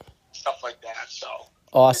again and stuff like that. So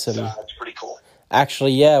Awesome. It's pretty cool.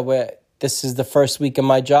 Actually, yeah. This is the first week of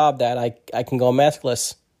my job that I can go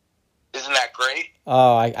maskless. Isn't that great?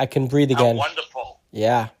 Oh, I can breathe again. How wonderful.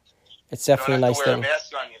 Yeah, it's You definitely don't a have nice to wear thing. a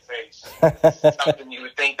mask on your face. It's something you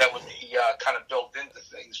would think that would be kind of built into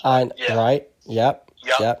things. But, yeah. Right? Yep.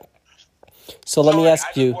 Yep. So let me ask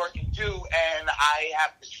I've you. been working too, and I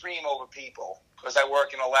have to scream over people because I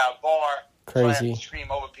work in a loud bar. So I have Crazy. to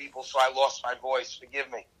scream over people, so I lost my voice.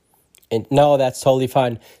 Forgive me. No, that's totally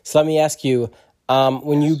fine. So let me ask you,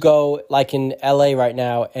 when you go like in LA right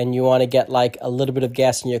now and you want to get like a little bit of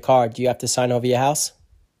gas in your car, do you have to sign over your house?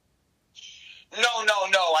 No.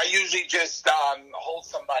 I usually just hold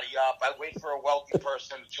somebody up. I wait for a wealthy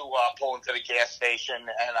person to pull into the gas station,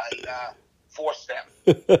 and I force them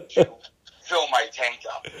to fill my tank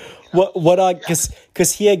up.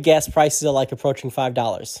 Because here gas prices are like approaching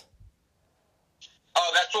 $5.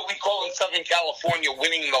 Oh, that's what we call in Southern California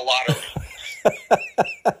winning the lottery.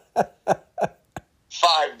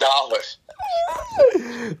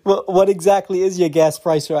 $5. What exactly is your gas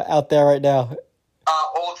price out there right now?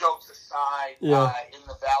 All jokes aside, Yeah. in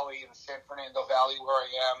the valley, in San Fernando Valley where I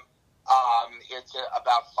am, it's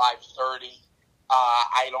about $5.30.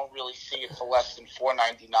 I don't really see it for less than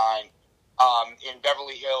 $4.99. In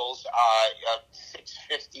Beverly Hills,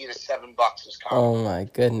 $6.50 to $7 is common. Oh my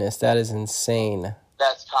goodness, that is insane.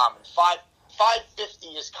 That's common.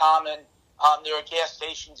 $5.50 is common. There are gas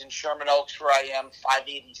stations in Sherman Oaks where I am,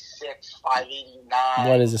 $5.86, $5.89.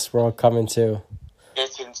 What is this world coming to?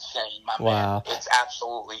 It's insane, my Wow. man. It's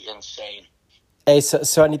absolutely insane. Hey,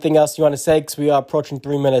 so anything else you want to say? Because we are approaching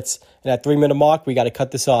 3 minutes. And at 3-minute mark, we got to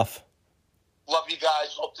cut this off. Love you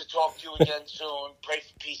guys. Hope to talk to you again soon. Pray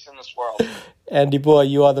for peace in this world. Andy boy,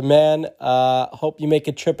 you are the man. Hope you make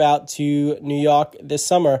a trip out to New York this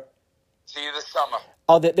summer. See you this summer.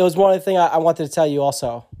 Oh, there was one other thing I wanted to tell you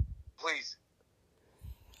also. Please.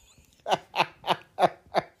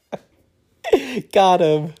 Got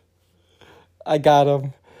him. I got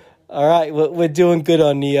him. All right, we're doing good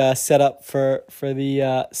on the setup for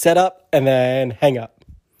the setup and then hang up.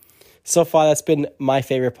 So far, that's been my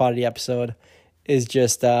favorite part of the episode. Is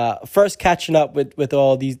just first catching up with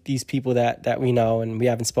all these people that we know and we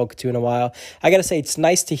haven't spoken to in a while. I gotta say, it's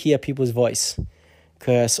nice to hear people's voice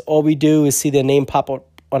because all we do is see their name pop up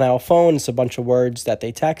on our phone. It's a bunch of words that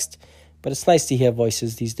they text, but it's nice to hear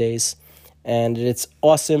voices these days. And it's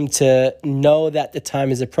awesome to know that the time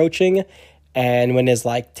is approaching. And when there's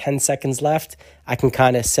like 10 seconds left, I can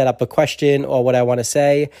kind of set up a question or what I want to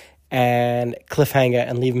say and cliffhanger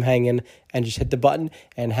and leave them hanging and just hit the button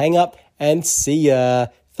and hang up and see ya.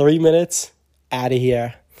 3 minutes, out of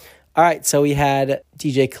here. All right, so we had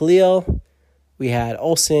DJ Khalil, we had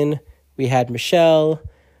Olsen, we had Michelle,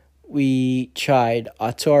 we tried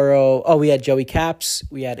Arturo. Oh, we had Joey Caps,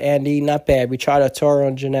 we had Andy. Not bad. We tried Arturo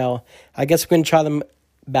and Janelle. I guess we're going to try them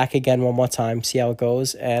back again one more time, see how it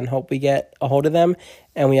goes, and hope we get a hold of them.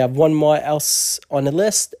 And we have one more else on the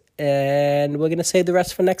list, and we're going to save the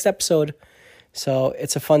rest for next episode. So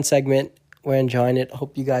it's a fun segment. We're enjoying it.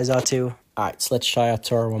 Hope you guys are too. All right, so let's try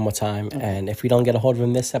Arturo one more time. Okay. And if we don't get a hold of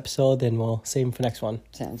him this episode, then we'll save him for next one.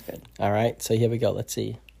 Sounds good. All right, so here we go. Let's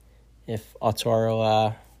see if Arturo,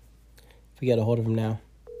 if we get a hold of him now.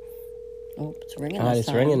 Oh, it's ringing. All right,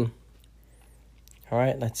 it's ringing. All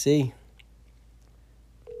right, let's see.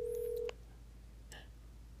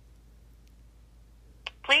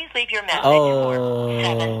 Please leave your message Oh, for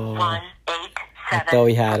 7187. I thought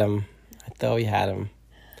we had him.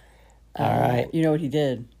 All right. You know what he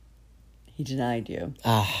did? He denied you.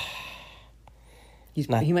 He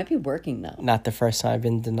might be working, though. Not the first time I've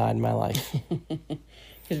been denied in my life.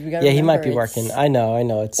 Yeah, he might be working. I know.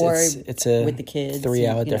 It's a with the kids,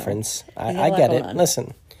 3-hour difference. I get it.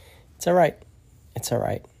 Listen, it's all right.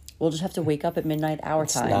 We'll just have to wake up at midnight our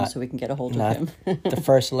time so we can get a hold of him. The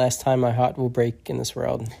first and last time my heart will break in this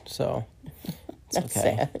world. So it's That's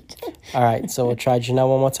okay. sad. All right, so we'll try Janelle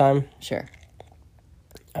one more time. Sure.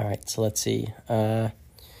 All right, so let's see.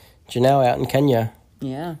 Janelle out in Kenya.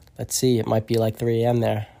 Yeah. Let's see. It might be like 3 a.m.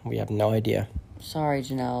 there. We have no idea. Sorry,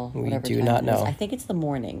 Janelle. We Whatever do time not it is. know. I think it's the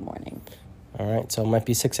morning. All right, so it might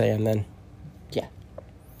be 6 a.m. then. Yeah.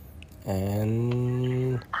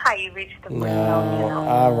 And Hi, you reached the no. voicemail.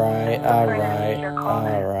 All right.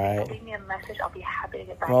 Leave me a message. I'll be happy to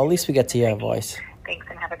get back. Well, at least we get to hear your voice. Thanks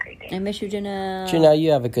and have a great day. I miss you, Janelle. Janelle, you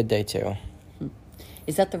have a good day too.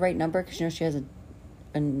 Is that the right number? Because she has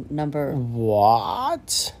a number.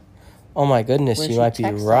 What? Oh my goodness, Where you she might be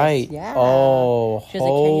texts us. right. Yeah. Oh, She has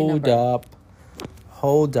a Kenya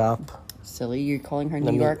hold up. Silly, you're calling her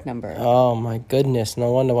New York number. Oh my goodness,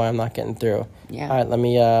 no wonder why I'm not getting through. Yeah. All right, let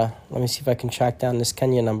me see if I can track down this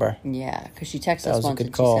Kenya number. Yeah, because she texted That us was a once good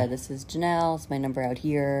and call. she said, "This is Janelle. It's my number out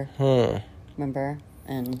here." Remember?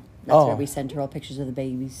 And that's Oh. where we sent her all pictures of the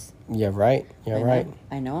babies. You're right. You're I right. know.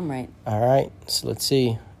 I know I'm right. All right, so let's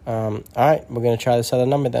see. All right, we're gonna try this other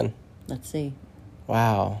number then. Let's see.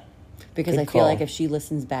 Wow. Because Good I feel call. like if she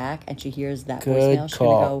listens back and she hears that Good voicemail, she's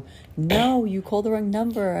call. going to go, "No, you called the wrong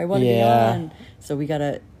number. I want to Yeah. be on." So we got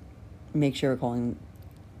to make sure we're calling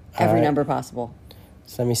every right. number possible.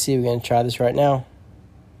 So let me see. We're gonna try this right now.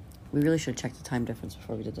 We really should check the time difference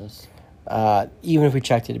before we did this. Even if we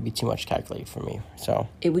checked it, it'd be too much to calculate for me. So,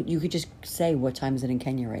 You could just say, what time is it in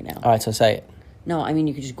Kenya right now? all right, so say it. No, I mean,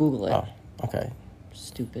 you could just Google it. Oh, okay.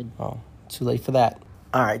 Stupid. Oh, too late for that.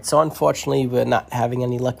 All right, so unfortunately, we're not having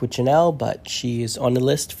any luck with Janelle, but she is on the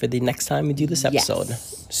list for the next time we do this episode.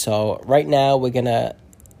 Yes. So right now, we're going to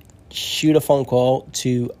shoot a phone call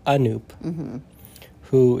to Anoop,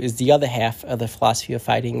 who is the other half of the Philosophy of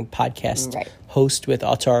Fighting podcast Right. host with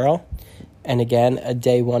Arturo. And again, a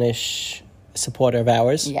day one-ish supporter of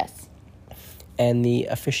ours. Yes, And the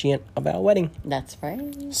officiant of our wedding. that's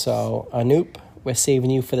right. So, Anoop, we're saving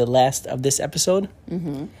you for the last of this episode.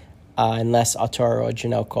 Unless Arturo or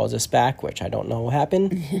Janelle calls us back, which I don't know will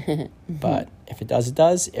happen. But if it does, it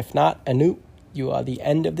does. If not, Anoop, you are the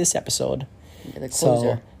end of this episode. You're the So,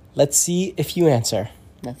 closer. let's see if you answer.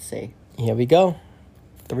 Let's see. Here we go.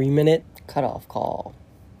 3-minute. Cutoff call.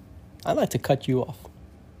 I'd like to cut you off.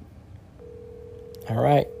 All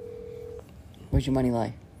right. Where's your money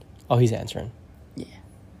lie? Oh, he's answering. Yeah.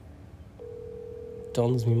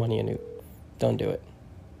 Don't lose me money, Anoop. Don't do it.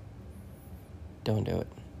 Don't do it.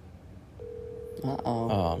 Uh-oh.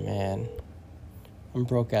 Oh, man. I'm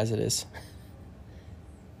broke as it is.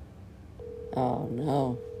 Oh,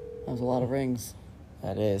 no. That was a lot of rings.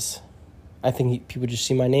 That is. I think people just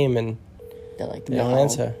see my name and They're like, they no. don't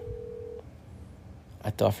answer. I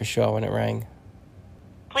thought for sure when it rang.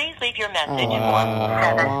 Please leave your message Oh,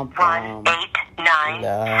 for womp womp. 189.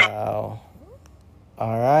 No.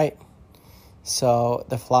 All right. So,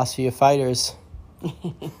 the Philosophy of Fighters.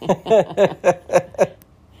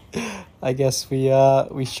 I guess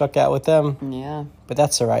we struck out with them, Yeah. but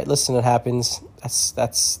that's all right. Listen, it happens.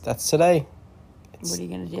 That's today. What are you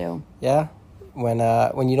going to do? Yeah.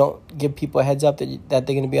 When you don't give people a heads up that they're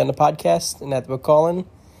going to be on the podcast and that we're calling,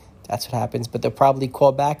 that's what happens. But they'll probably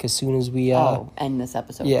call back as soon as we end this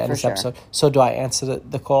episode. yeah, for this sure. episode. So do I answer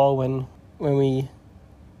the call when we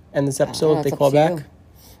end this episode? know, They it's call up to back. you.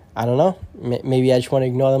 I don't know. Maybe I just want to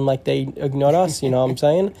ignore them like they ignored us. You know what I'm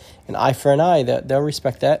saying? An eye for an eye. They'll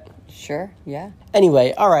respect that. Sure, yeah.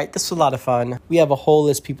 Anyway, all right. This was a lot of fun. We have a whole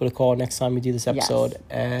list of people to call next time we do this episode,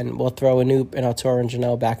 and we'll throw Anoop and Arturo and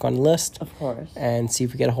Janelle back on the list. Of course. And see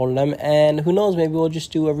if we get a hold of them. And who knows? Maybe we'll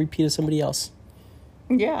just do a repeat of somebody else.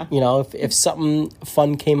 Yeah. You know, if something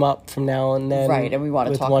fun came up from now and then, Right, and we want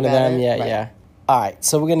to with talk one about of them, it. yeah, Right. yeah. All right,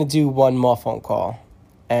 so we're gonna do one more phone call,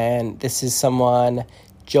 and this is someone,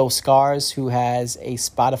 Joe Scars, who has a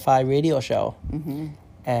Spotify radio show,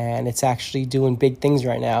 and it's actually doing big things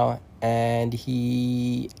right now. and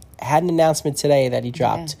he had an announcement today that he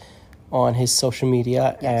dropped on his social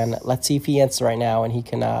media. Yes. And let's see if he answers right now, and he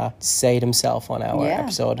can say it himself on our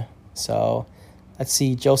episode. So let's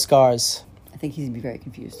see. Joe Scars. I think he'd be very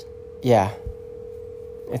confused. Yeah.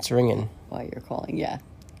 It's ringing. While you're calling, yeah.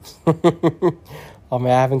 Oh,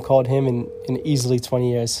 man, I haven't called him in easily 20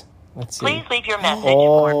 years. Let's see. Please leave your message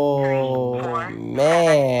Oh, for 3, 4,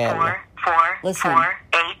 man. 4, 4, Listen. 4,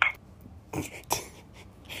 8.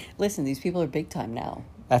 Listen, these people are big time now.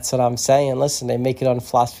 That's what I'm saying. Listen, they make it on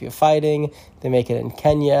Philosophy of Fighting. They make it in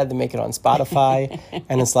Kenya. They make it on Spotify.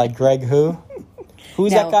 And it's like, Greg who?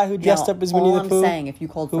 Who's that guy who dressed up as Winnie the Pooh? All I'm saying, if you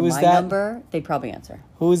called Who from was my that? number, they'd probably answer.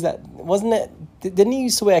 Who was that? Wasn't it? Didn't he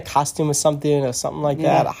used to wear a costume or something like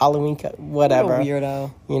that? A Halloween, whatever. What a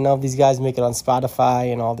weirdo. You know, these guys make it on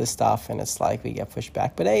Spotify and all this stuff, and it's like we get pushed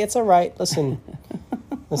back. But hey, it's all right. Listen,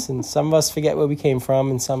 some of us forget where we came from,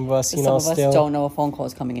 and some of us, Some of us don't know a phone call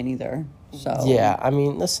is coming in either. So Yeah, I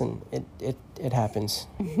mean, listen, it happens.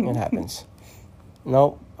 It happens.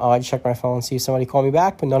 Nope. Oh, I checked my phone and see if somebody called me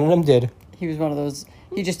back, but none of them did. he was one of those.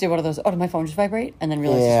 He just did one of those. Oh, did my phone just vibrate? And then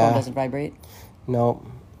realized his phone doesn't vibrate. Nope.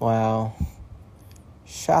 Wow.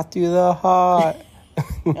 Shot through the heart.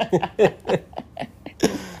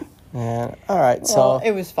 Man. All right. Well, So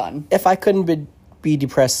it was fun. if I couldn't be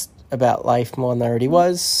depressed about life more than I already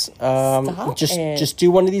was, Stop it. just do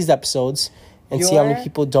one of these episodes and see how many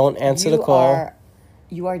people don't answer the call.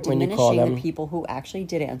 You are when you call diminishing them. the people who actually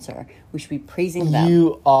did answer. We should be praising them.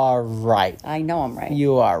 You are right. I know I'm right.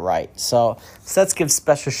 You are right. So let's give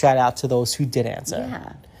special shout out to those who did answer.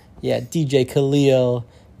 Yeah. Yeah, DJ Khalil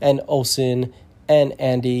and Olsen and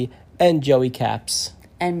Andy and Joey Caps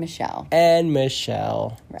And Michelle. and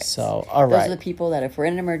Michelle. Right. So, all Those right. are the people that if we're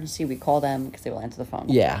in an emergency, we call them because they will answer the phone.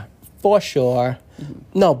 Yeah, for sure.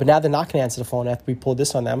 No, but now they're not going to answer the phone after we pull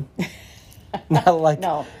this on them. Now, like,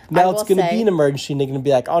 No, I now it's will going to say- be an emergency, and they're going to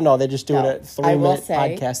be like, oh, no, they're just doing No, a I will 3-minute say-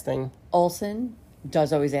 podcast thing. Olsen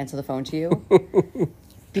does always answer the phone to you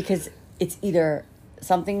because it's either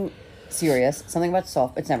something serious, something about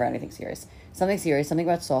it's never anything serious. Something serious, something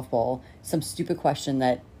about softball, some stupid question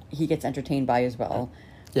that he gets entertained by as well.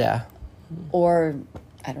 Yeah. Or,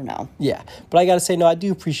 I don't know. Yeah, but I gotta say, no, I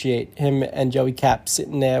do appreciate him and Joey Cap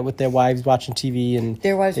sitting there with their wives watching TV, and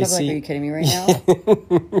Their wives they probably like, see- are you kidding me right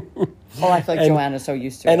now? Oh, I feel like Joanna's so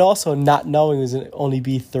used to it. and also not knowing it was gonna only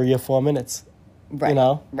be 3 or 4 minutes. right, you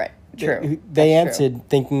know? Right, true. They That's true. answered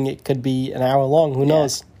thinking it could be an hour long. Who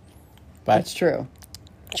knows? But That's true.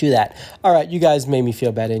 true that. All right, you guys made me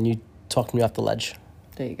feel better, and you talked me off the ledge.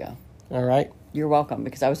 There you go. All right. You're welcome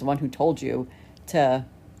because I was the one who told you to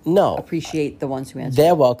No, appreciate the ones who answered.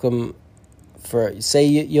 they're welcome for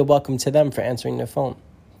you're welcome to them for answering their phone.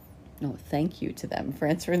 No, thank you to them for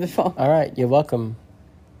answering the phone. All right, you're welcome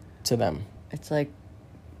to them. It's like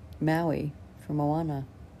Maui from Moana.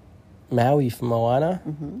 Maui from Moana.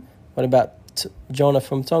 Mm-hmm. What about Jonah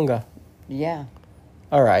from Tonga? Yeah.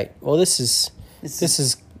 All right. Well, this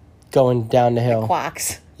is going down the hill.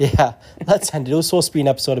 Quacks. Yeah. Let's end it. It was supposed to be an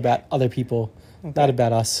episode about other people, not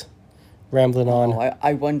about us. Rambling on. Oh,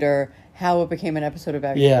 I wonder how it became an episode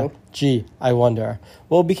about Yeah. you. Gee, I wonder.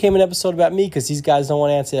 Well, it became an episode about me because these guys don't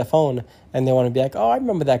want to answer their phone and they want to be like, oh, I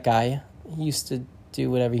remember that guy. He used to do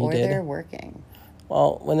whatever he Or did. they're working.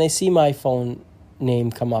 Well, when they see my phone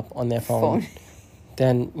name come up on their phone,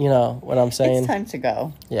 then you know what I'm saying. It's time to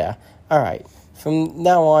go. Yeah. All right. From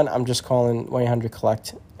now on, I'm just calling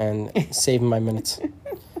 1-800-COLLECT and saving my minutes.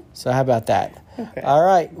 So how about that? Okay. All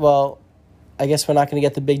right. Well, I guess we're not going to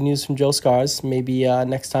get the big news from Joe Scars. Maybe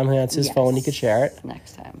next time he answers his phone, he could share it.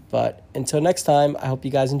 Next time. But until next time, I hope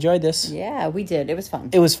you guys enjoyed this. Yeah, we did. It was fun.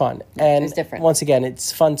 It was fun. And was different. Once again,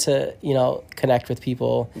 it's fun to, connect with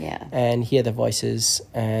people Yeah. and hear their voices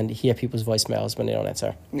and hear people's voicemails when they don't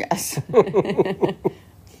answer. Yes.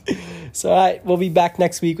 So, all right, we'll be back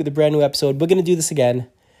next week with a brand new episode. We're going to do this again.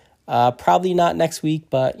 Probably not next week,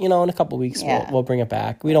 but, in a couple of weeks, Yeah. we'll bring it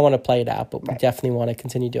back. We don't want to play it out, but we definitely want to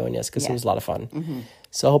continue doing this because it Yeah. was a lot of fun.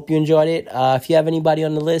 So I hope you enjoyed it. If you have anybody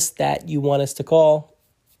on the list that you want us to call,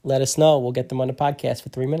 let us know. We'll get them on the podcast for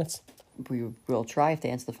 3 minutes. We will try if they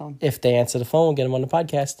answer the phone. If they answer the phone, we'll get them on the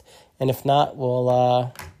podcast. And if not,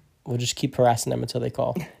 we'll just keep harassing them until they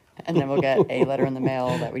call. And then we'll get a letter in the mail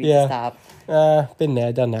that we need Yeah. to stop. Been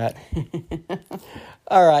there, done that.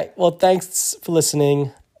 All right. Well, thanks for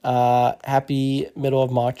listening. Happy middle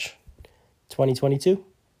of March 2022.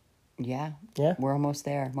 Yeah. Yeah. We're almost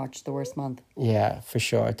there. March is the worst month. Yeah, for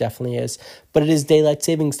sure. It definitely is. But it is daylight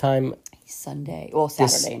savings time Sunday. Well,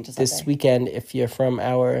 Saturday into Sunday. this weekend if you're from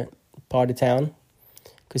our part of town.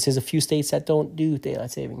 Because there's a few states that don't do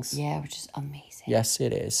daylight savings. Yeah, which is amazing. Yes,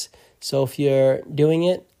 it is. So if you're doing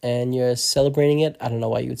it and you're celebrating it, I don't know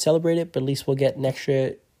why you would celebrate it, but at least we'll get an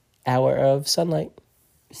extra hour of sunlight.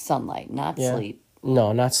 Sunlight, not sleep.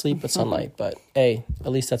 No, not sleep, but sunlight. But hey,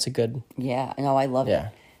 at least that's a good. Yeah, no, I love it.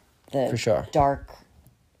 For sure. Dark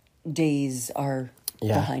days are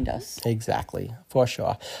behind us. Exactly, for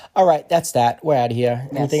sure. All right, that's that. We're out of here.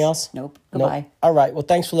 Yes. Anything else? Nope. Goodbye. Nope. All right. Well,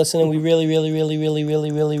 thanks for listening. We really. I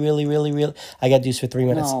got to do this for 3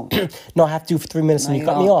 minutes. No. No, I have to do for 3 minutes, and you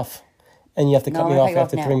cut me off, and you have to cut me off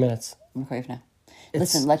after 3 minutes. I'm cut you off now.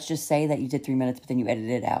 Listen, let's just say that you did 3 minutes, but then you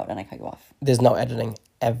edited it out, and I cut you off. There's no editing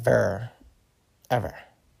ever. All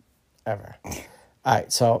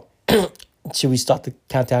right. So, should we start the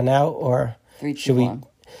countdown now, or 3, 2, should we? 1.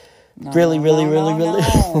 No, Really?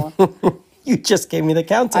 No. You just gave me the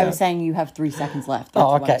countdown. I was saying you have 3 seconds left.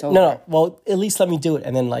 Oh, okay. No. Well, at least let me do it,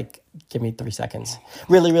 and then give me 3 seconds.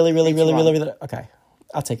 Really. Okay,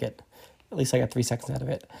 I'll take it. At least I got 3 seconds out of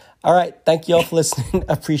it. All right. Thank you all for listening.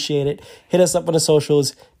 Appreciate it. Hit us up on the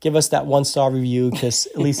socials. Give us that 1-star review because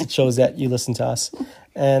at least it shows that you listen to us.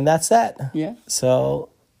 And that's that. Yeah.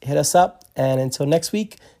 So hit us up. And until next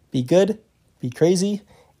week, be good, be crazy,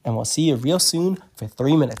 and we'll see you real soon for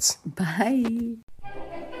 3 minutes. Bye.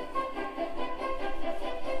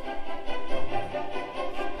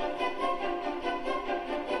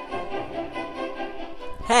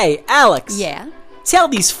 Hey, Alex. Yeah. Tell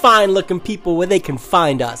these fine-looking people where they can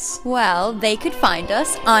find us. Well, they could find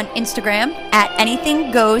us on Instagram at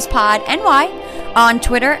anythinggoespodny, on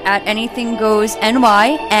Twitter at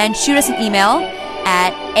anythinggoesny, and shoot us an email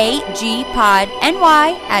at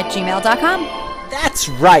agpodny@gmail.com. That's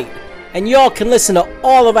right. And y'all can listen to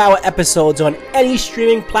all of our episodes on any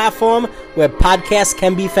streaming platform where podcasts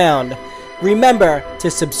can be found. Remember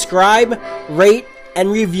to subscribe, rate,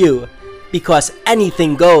 and review, because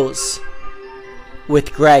anything goes.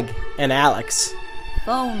 With Greg and Alex.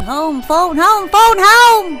 Phone home, phone home, phone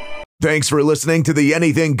home! Thanks for listening to the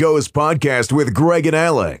Anything Goes podcast with Greg and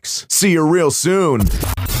Alex. See you real soon,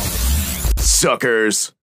 suckers.